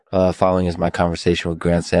Following is my conversation with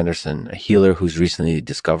Grant Sanderson, a healer who's recently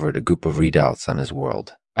discovered a group of redoubts on his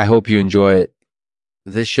world. I hope you enjoy it.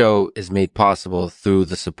 This show is made possible through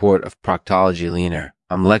the support of Proctology Leaner.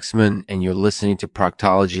 I'm Lexman, and you're listening to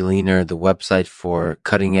Proctology Leaner, the website for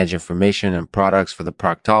cutting-edge information and products for the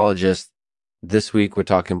proctologist. This week, we're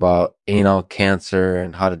talking about anal cancer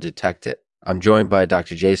and how to detect it. I'm joined by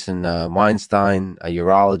Dr. Jason Weinstein, a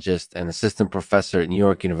urologist and assistant professor at New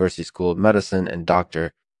York University School of Medicine, and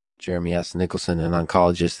Dr. Jeremy S. Nicholson, an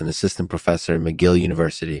oncologist and assistant professor at McGill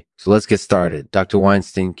University. So let's get started. Dr.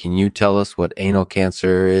 Weinstein, can you tell us what anal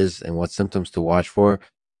cancer is and what symptoms to watch for?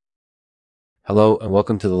 Hello, and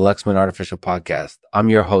welcome to the Lexman Artificial Podcast. I'm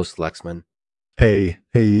your host, Lexman. Hey.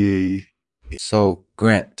 So,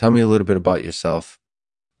 Grant, tell me a little bit about yourself.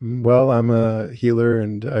 Well, I'm a healer,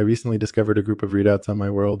 and I recently discovered a group of readouts on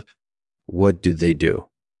my world. What do they do?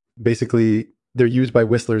 Basically, they're used by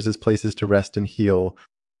whistlers as places to rest and heal.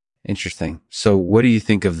 Interesting. So what do you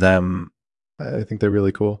think of them? I think they're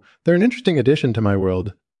really cool. They're an interesting addition to my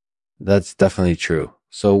world. That's definitely true.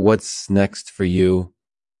 So what's next for you?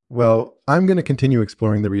 Well, I'm going to continue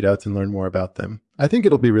exploring the readouts and learn more about them. I think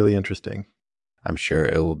it'll be really interesting. I'm sure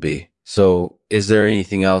it will be. So is there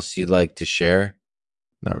anything else you'd like to share?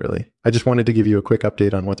 Not really. I just wanted to give you a quick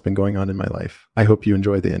update on what's been going on in my life. I hope you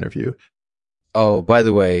enjoy the interview. Oh, by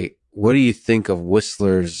the way, what do you think of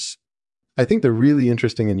whistlers? I think they're really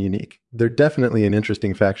interesting and unique. They're definitely an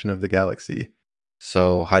interesting faction of the galaxy.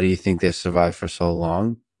 So how do you think they've survived for so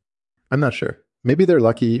long? I'm not sure. Maybe they're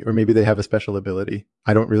lucky, or maybe they have a special ability.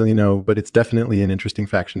 I don't really know, but it's definitely an interesting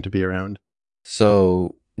faction to be around.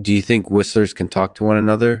 So do you think whistlers can talk to one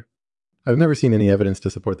another? I've never seen any evidence to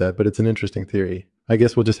support that, but it's an interesting theory. I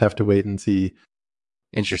guess we'll just have to wait and see.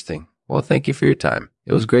 Interesting. Well, thank you for your time.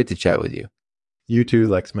 It was great to chat with you. You too,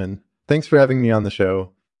 Lexman. Thanks for having me on the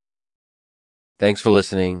show. Thanks for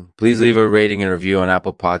listening. Please leave a rating and review on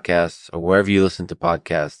Apple Podcasts or wherever you listen to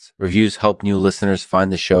podcasts. Reviews help new listeners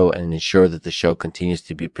find the show and ensure that the show continues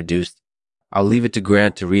to be produced. I'll leave it to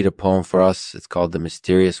Grant to read a poem for us. It's called The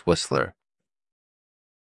Mysterious Whistler.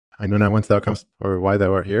 I know not whence thou comest or why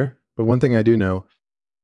thou art here, but one thing I do know,